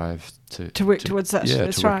probably a drive to work towards it. Yeah,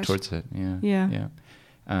 that's to work right. towards it. Yeah.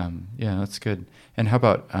 That's good. And how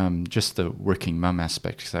about just the working mum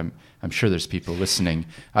aspect? Because I'm sure there's people listening.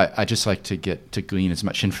 I just like to glean as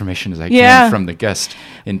much information as I can from the guest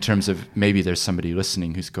in terms of maybe there's somebody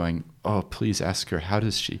listening who's going, oh, please ask her, how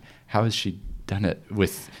has she done it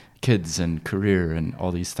with kids and career and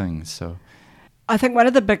all these things? So I think one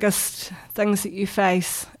of the biggest things that you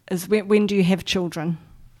face is when do you have children?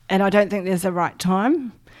 And I don't think there's a right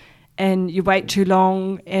time. And you wait too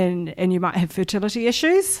long, and you might have fertility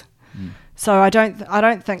issues. So I don't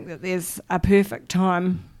think that there's a perfect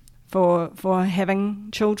time for having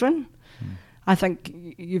children. I think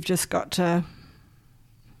you've just got to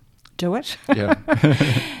do it. Yeah.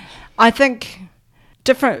 I think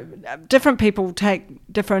different people take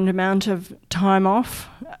different amount of time off.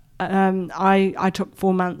 I took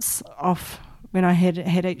 4 months off when I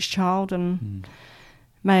had each child, and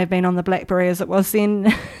may have been on the BlackBerry as it was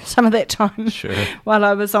then some of that time while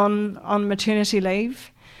I was on maternity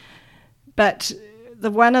leave. But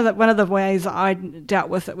one of the ways I dealt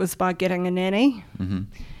with it was by getting a nanny.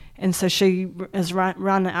 And so she has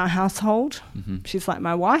run our household. She's like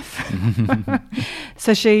my wife.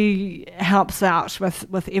 So she helps out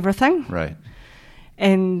with everything. Right.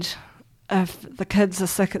 And if the kids are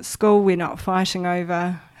sick at school, we're not fighting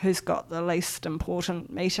over who's got the least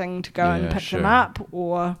important meeting to go and pick them up.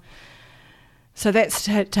 So that's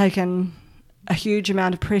taken a huge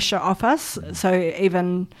amount of pressure off us. So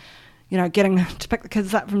even, getting to pick the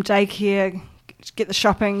kids up from daycare, get the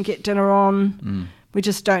shopping, get dinner on, we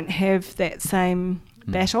just don't have that same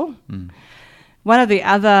battle. One of the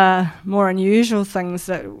other more unusual things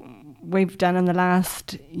that we've done in the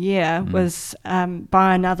last year was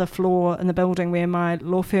buy another floor in the building where my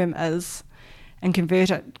law firm is and convert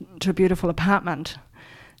it to a beautiful apartment.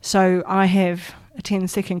 So I have a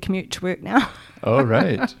 10-second commute to work now. Oh,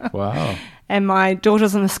 right. Wow. And my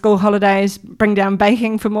daughters on the school holidays bring down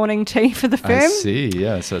baking for morning tea for the firm. I see,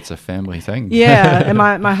 yeah. So it's a family thing. Yeah, and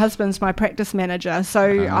my husband's my practice manager.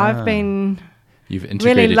 So I've been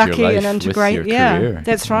really lucky and integrate. With your career.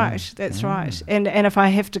 That's right. That's right. And if I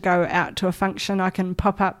have to go out to a function, I can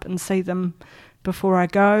pop up and see them before I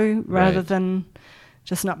go, rather than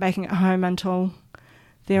just not making it home until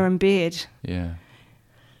they're in bed. Yeah.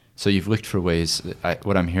 So you've looked for ways,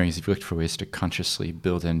 what I'm hearing is you've looked for ways to consciously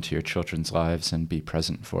build into your children's lives and be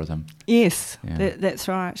present for them. Yes, Yeah. that's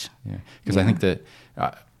right. Yeah, because I think that,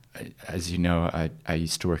 as you know, I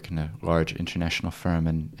used to work in a large international firm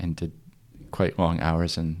and did quite long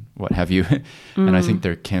hours and what have you. And I think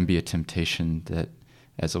there can be a temptation that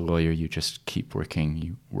as a lawyer you just keep working,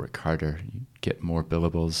 you work harder, you get more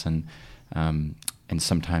billables, and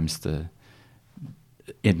sometimes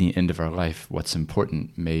in the end of our life, what's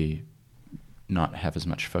important may not have as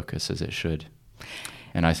much focus as it should.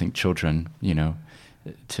 And I think children,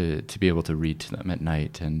 to be able to read to them at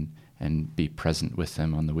night and be present with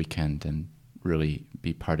them on the weekend and really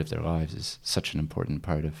be part of their lives is such an important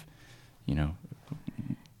part of,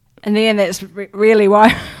 And then that's really why,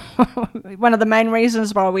 one of the main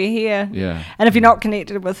reasons why we're here. Yeah. And if you're not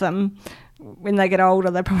connected with them, when they get older,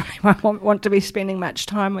 they probably won't want to be spending much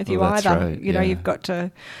time with you either. Right. You've got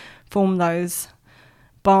to form those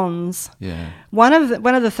bonds. Yeah. One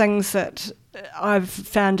of the things that I've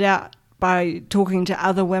found out by talking to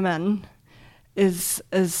other women is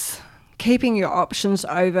keeping your options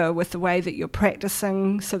over with the way that you're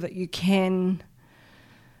practicing, so that you can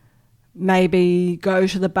maybe go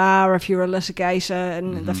to the bar if you're a litigator,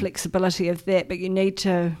 and the flexibility of that, but you need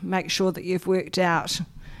to make sure that you've worked out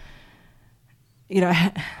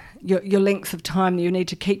your length of time you need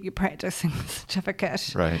to keep your practicing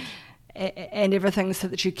certificate, Right. And everything, so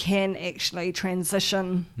that you can actually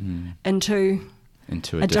transition into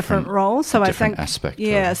a different role. So I think aspect.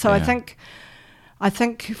 I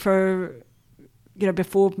think for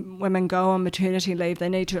before women go on maternity leave, they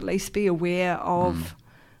need to at least be aware of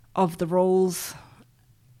the rules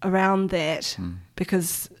around that,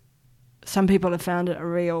 because some people have found it a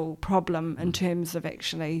real problem in terms of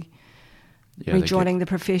actually rejoining the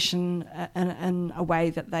profession in a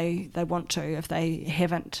way that they want to, if they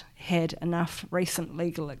haven't had enough recent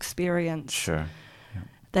legal experience. Sure. Yeah.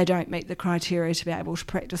 They don't meet the criteria to be able to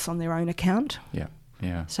practice on their own account. Yeah.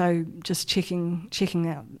 Yeah. So just checking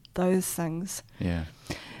out those things. Yeah.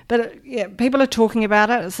 But people are talking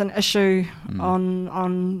about it. It's an issue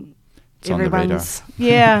on it's everyone's. On the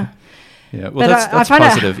radar. Yeah. Yeah, well, that's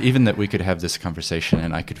positive. Even that we could have this conversation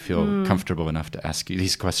and I could feel comfortable enough to ask you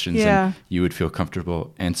these questions and you would feel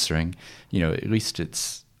comfortable answering. At least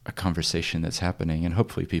it's a conversation that's happening, and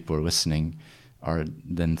hopefully people are listening are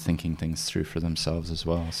then thinking things through for themselves as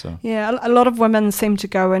well. So yeah, a lot of women seem to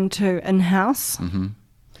go into in-house, and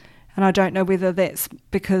I don't know whether that's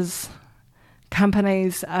because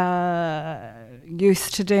companies are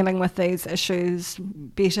used to dealing with these issues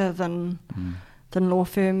better than law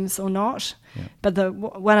firms or not. Yeah. But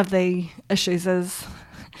one of the issues is,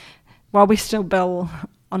 while we still bill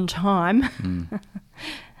on time,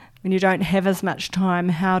 when you don't have as much time,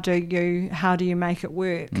 how do you make it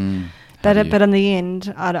work? But in the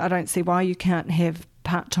end, I don't see why you can't have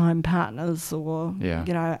part-time partners or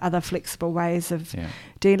other flexible ways of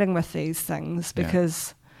dealing with these things,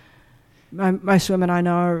 because most women I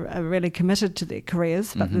know are really committed to their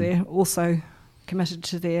careers, but they're also committed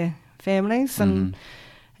to their families, and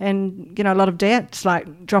a lot of dads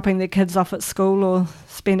like dropping their kids off at school or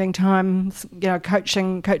spending time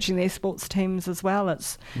coaching their sports teams as well.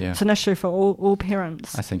 It's an issue for all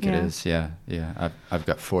parents. I think it is. I've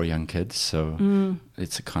got 4 young kids, so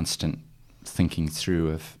it's a constant thinking through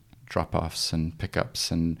of drop-offs and pickups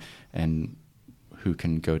and who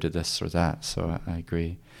can go to this or that. So I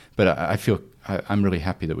agree, but I feel I'm really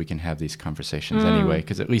happy that we can have these conversations anyway,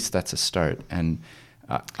 because at least that's a start. And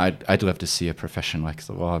I'd love to see a profession like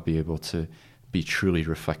the law be able to be truly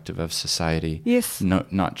reflective of society. Yes.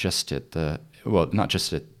 Not just at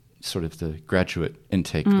sort of the graduate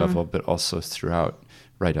intake level, but also throughout,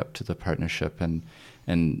 right up to the partnership. And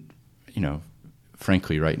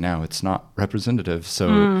frankly, right now it's not representative.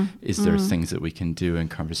 So is there things that we can do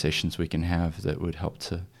and conversations we can have that would help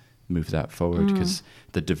to move that forward? Because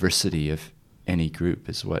the diversity of any group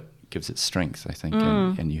is what gives it strength, I think,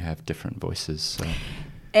 and you have different voices. So.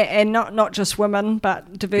 And not just women,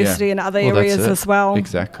 but diversity in other areas as well.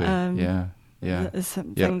 Exactly. Is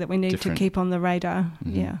something that we need to keep on the radar.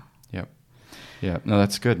 Yeah. No,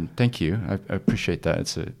 that's good. Thank you. I appreciate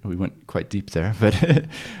that. We went quite deep there, but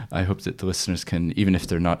I hope that the listeners can, even if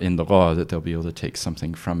they're not in the law, that they'll be able to take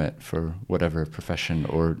something from it for whatever profession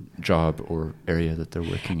or job or area that they're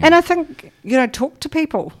working in. And I think, talk to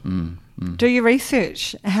people. Do your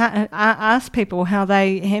research. Ask people how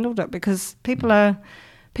they handled it, because people are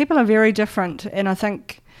very different. And I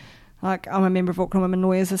think, like, I'm a member of Auckland Women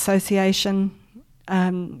Lawyers Association.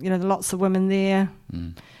 There are lots of women there.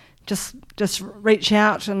 Just reach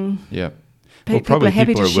out and People are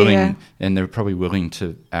happy to share. Willing, and they're probably willing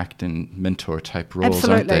to act in mentor-type roles,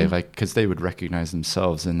 Absolutely. aren't they? Like, because they would recognize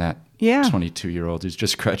themselves in that 22-year-old who's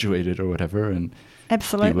just graduated or whatever, and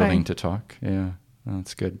Absolutely. be willing to talk. Yeah, well,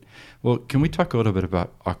 that's good. Well, can we talk a little bit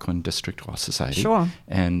about Auckland District Law Society? Sure.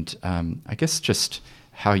 And I guess just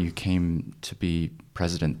how you came to be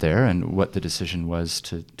president there and what the decision was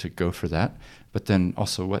to go for that. But then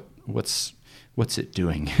also what's it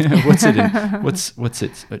doing? what's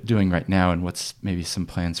it doing right now, and what's maybe some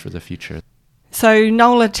plans for the future? So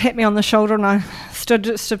Nola tapped me on the shoulder, and I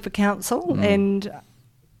stood for council, and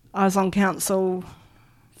I was on council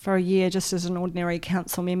for a year just as an ordinary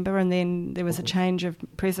council member, and then there was a change of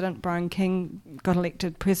president. Brian King got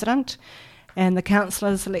elected president, and the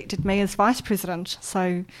councillors elected me as vice president.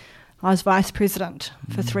 So I was vice president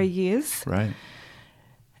for 3 years. Right.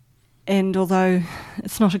 And although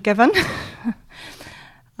it's not a given,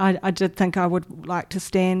 I did think I would like to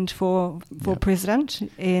stand for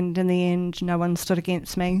president, and in the end, no one stood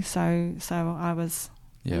against me, so I was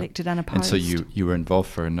elected unopposed. And so you were involved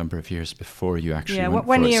for a number of years before you actually went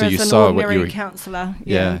one for year it. So as an ordinary councillor.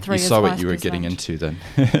 And 3 you years saw what vice you were president. getting into then.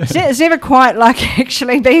 It's never quite like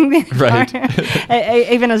actually being there. Right.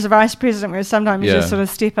 Even as a vice president, where sometimes you Yeah. just sort of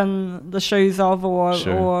step in the shoes of or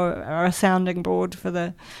a sounding board for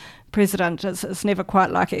the president. It's never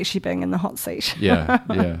quite like actually being in the hot seat.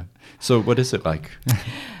 Yeah. So what is it like?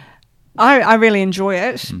 I really enjoy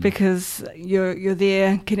it because you're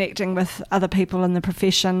there connecting with other people in the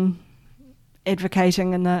profession,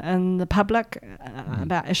 advocating in the public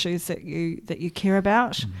about issues that you care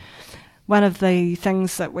about. One of the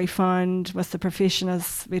things that we find with the profession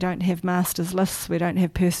is we don't have masters lists, we don't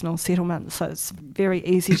have personal settlements, so it's very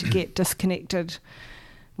easy to get disconnected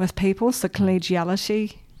with people. So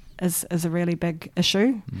collegiality is a really big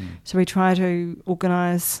issue. So we try to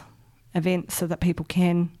organise events so that people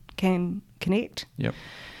can connect. Yep.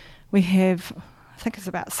 We have, I think it's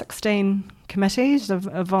about 16 committees of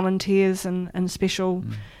volunteers and special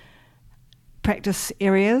practice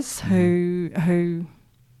areas who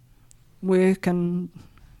work and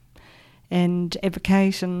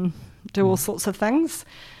advocate and do all sorts of things.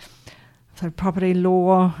 So property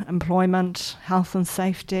law, employment, health and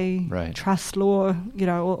safety, trust law,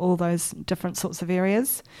 all those different sorts of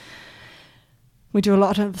areas. We do a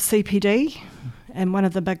lot of CPD, and one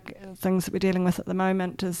of the big things that we're dealing with at the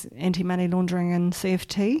moment is anti-money laundering and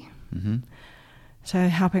CFT. So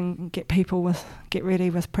helping get people get ready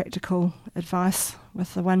with practical advice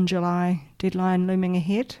with the 1 July deadline looming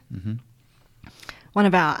ahead. One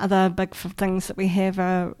of our other big things that we have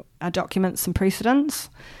are our documents and precedents.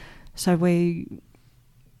 So we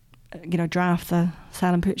draft the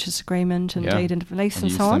sale and purchase agreement and deed and release and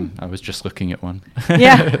so on. I was just looking at one.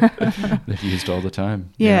 Yeah. They're used all the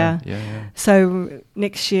time. Yeah. Yeah. So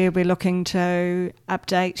next year we're looking to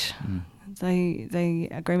update the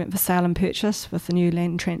agreement for sale and purchase with the new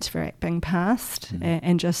Land Transfer Act being passed,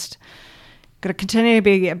 and just got to continue to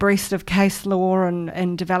be abreast of case law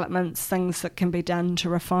and developments, things that can be done to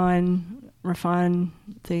refine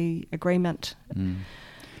the agreement.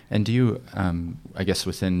 And do you, I guess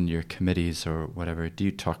within your committees or whatever, do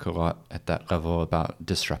you talk a lot at that level about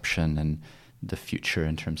disruption and the future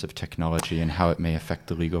in terms of technology and how it may affect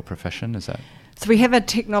the legal profession? Is that? So we have a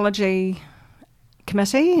technology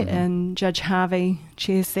committee, and Judge Harvey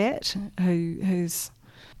chairs that, who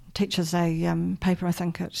teaches a paper, I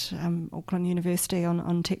think, at Auckland University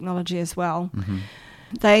on technology as well.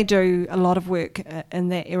 They do a lot of work in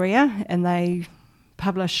that area, and they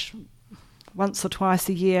publish once or twice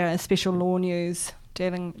a year a special law news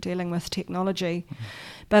dealing with technology.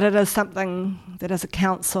 But it is something that as a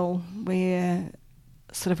council we're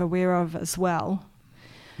sort of aware of as well.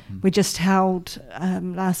 We just held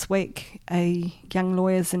last week a Young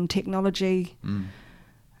Lawyers in Technology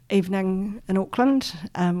evening in Auckland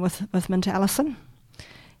with Minta Allison,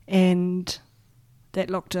 and that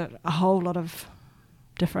looked at a whole lot of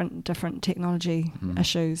different technology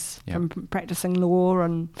issues, from practicing law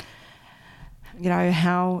and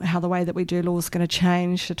how the way that we do law is going to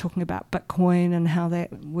change, to talking about Bitcoin and how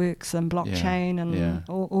that works and blockchain and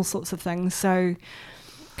all sorts of things. So,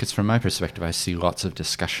 because from my perspective, I see lots of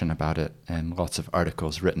discussion about it and lots of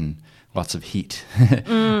articles written, lots of heat,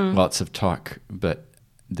 lots of talk, but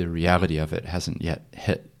the reality of it hasn't yet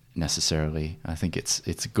hit necessarily. I think it's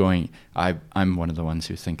going. I'm one of the ones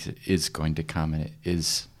who thinks it is going to come, and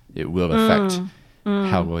it will affect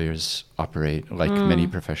how lawyers operate, like many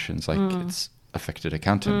professions, like it's affected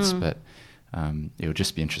accountants, but it would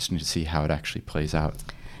just be interesting to see how it actually plays out.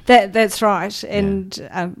 That's right, and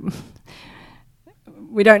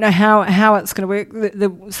we don't know how it's going to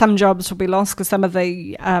work. Some jobs will be lost because some of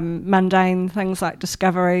the mundane things like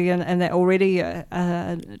discovery and that already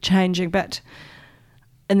are changing. But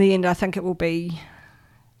in the end, I think it will be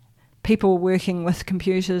people working with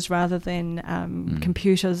computers rather than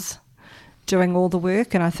computers doing all the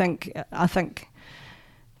work. And I think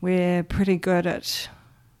we're pretty good at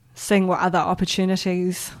seeing what other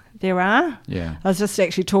opportunities there are. Yeah. I was just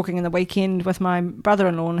actually talking in the weekend with my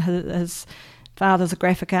brother-in-law, and his father's a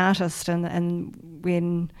graphic artist, and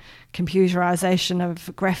when computerization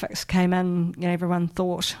of graphics came in, everyone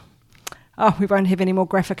thought, oh, we won't have any more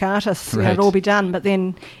graphic artists, Right. it'll all be done. But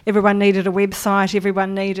then everyone needed a website,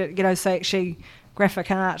 everyone needed, so actually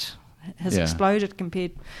graphic art has exploded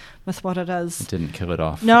compared with what it is. It didn't kill it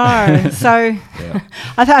off. No, so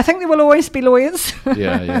I think there will always be lawyers.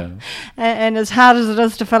 Yeah. And as hard as it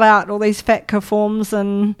is to fill out all these FATCA forms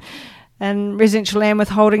and residential land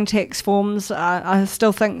withholding tax forms, I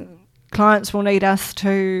still think clients will need us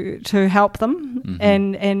to help them.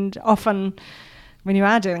 And often when you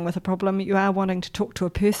are dealing with a problem, you are wanting to talk to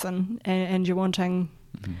a person, and you're wanting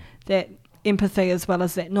that empathy as well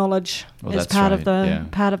as that knowledge as part of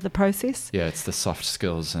the process. Yeah, it's the soft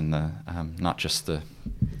skills and the not just the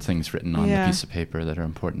things written on the piece of paper that are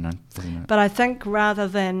important, isn't it? But I think rather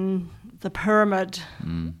than the pyramid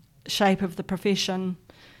shape of the profession,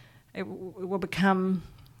 it will become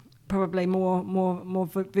probably more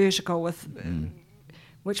vertical, with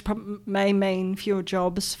which may mean fewer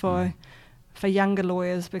jobs for younger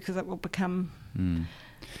lawyers, because it will become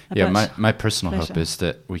my personal hope is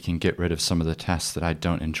that we can get rid of some of the tasks that I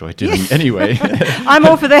don't enjoy doing anyway. I'm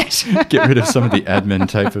all for that. Get rid of some of the admin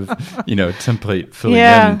type of, template filling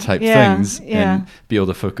in type things, and be able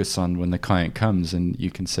to focus on when the client comes, and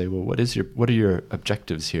you can say, well, what are your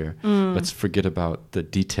objectives here? Let's forget about the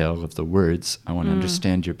detail of the words. I want to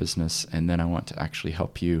understand your business, and then I want to actually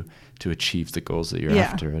help you to achieve the goals that you're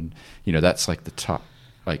after. And, that's like the top.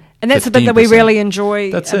 And that's a bit that we really enjoy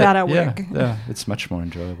about our work. Yeah, it's much more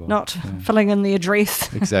enjoyable. Not filling in the address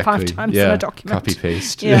 5 times in a document. Copy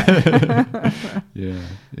paste. Yeah.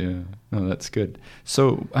 Oh, that's good.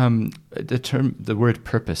 So the word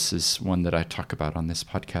purpose is one that I talk about on this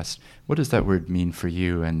podcast. What does that word mean for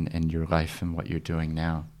you and your life and what you're doing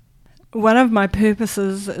now? One of my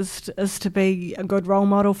purposes is to be a good role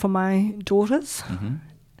model for my daughters.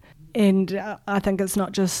 And I think it's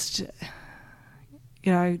not just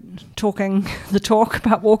talking the talk,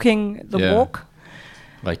 but walking the walk.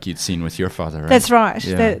 Like you'd seen with your father, right? That's right.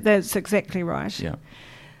 Yeah. That's exactly right. Yeah.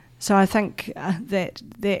 So I think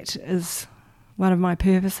that is one of my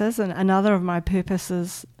purposes. And another of my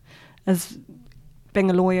purposes is being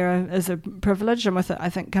a lawyer is a privilege, and with it I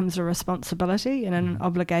think comes a responsibility and an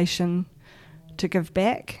obligation to give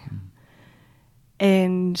back.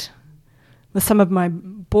 And with some of my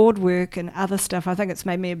board work and other stuff, I think it's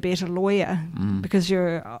made me a better lawyer, because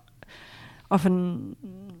you're often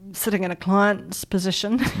sitting in a client's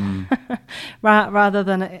position rather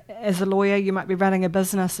than as a lawyer. You might be running a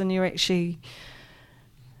business and you're actually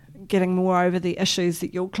getting more over the issues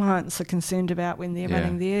that your clients are concerned about when they're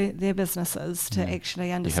running their businesses, to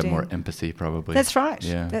actually understand. You have more empathy, probably. That's right.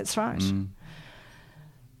 Yeah. That's right.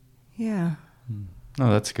 Yeah.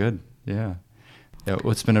 Oh, that's good. Yeah. Yeah,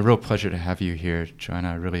 well, it's been a real pleasure to have you here,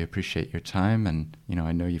 Joanna. I really appreciate your time. And,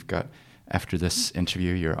 I know you've got, after this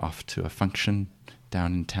interview, you're off to a function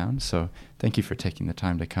down in town. So thank you for taking the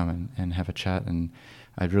time to come and have a chat. And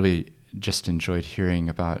I really just enjoyed hearing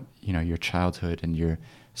about, your childhood and your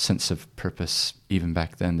sense of purpose, even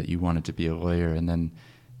back then, that you wanted to be a lawyer, and then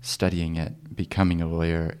studying it, becoming a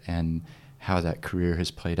lawyer, and how that career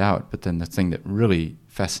has played out. But then the thing that really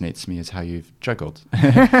fascinates me is how you've juggled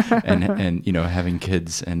and having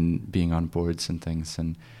kids and being on boards and things,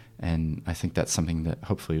 and I think that's something that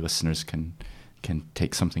hopefully listeners can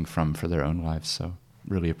take something from for their own lives. So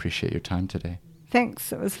really appreciate your time today.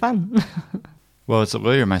 Thanks, it was fun. Well, as a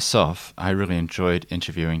lawyer myself, I really enjoyed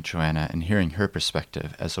interviewing Joanna and hearing her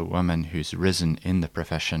perspective as a woman who's risen in the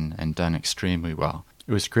profession and done extremely well.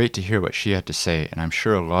 It was great to hear what she had to say, and I'm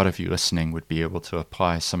sure a lot of you listening would be able to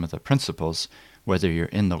apply some of the principles, whether you're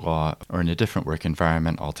in the law or in a different work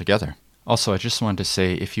environment altogether. Also, I just wanted to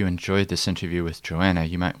say, if you enjoyed this interview with Joanna,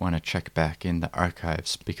 you might want to check back in the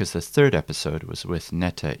archives, because the 3rd episode was with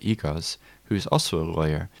Netta Igos, who's also a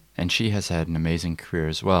lawyer, and she has had an amazing career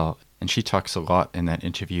as well. And she talks a lot in that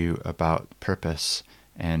interview about purpose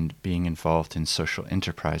and being involved in social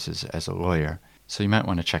enterprises as a lawyer. So you might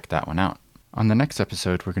want to check that one out. On the next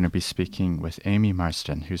episode, we're going to be speaking with Amy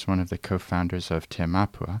Marsden, who's one of the co-founders of Te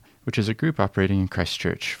Mapua, which is a group operating in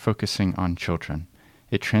Christchurch focusing on children.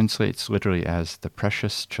 It translates literally as the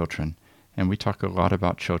precious children, And we talk a lot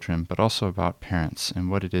about children, but also about parents and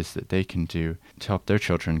what it is that they can do to help their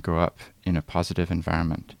children grow up in a positive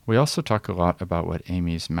environment. We also talk a lot about what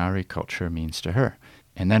Amy's Maori culture means to her,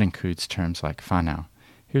 and that includes terms like whānau.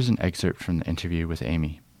 Here's an excerpt from the interview with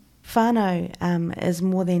Amy. Whānau is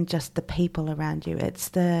more than just the people around you. It's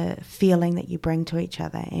the feeling that you bring to each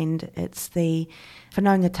other, and it's the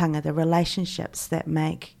whanaungatanga, the relationships that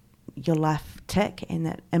make your life tick and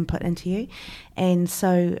that input into you. And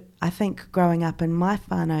so I think growing up in my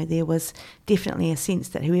whānau, there was definitely a sense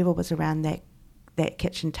that whoever was around that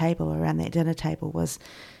kitchen table, around that dinner table, was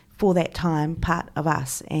for that time part of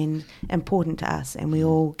us and important to us, and we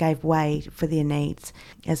all gave way for their needs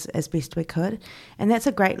as best we could. And that's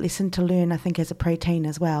a great lesson to learn, I think, as a preteen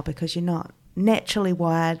as well, because you're not naturally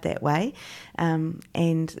wired that way.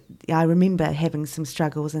 And I remember having some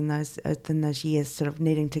struggles in those years, sort of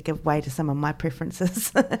needing to give way to some of my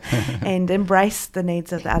preferences and embrace the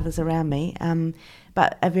needs of the others around me.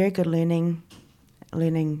 But a very good learning,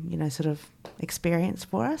 sort of experience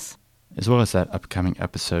for us. As well as that upcoming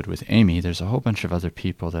episode with Amy, there's a whole bunch of other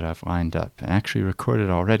people that I've lined up and actually recorded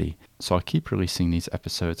already. So I'll keep releasing these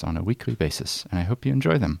episodes on a weekly basis, and I hope you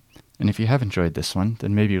enjoy them. And if you have enjoyed this one,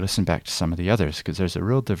 then maybe listen back to some of the others, because there's a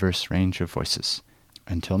real diverse range of voices.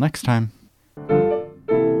 Until next time.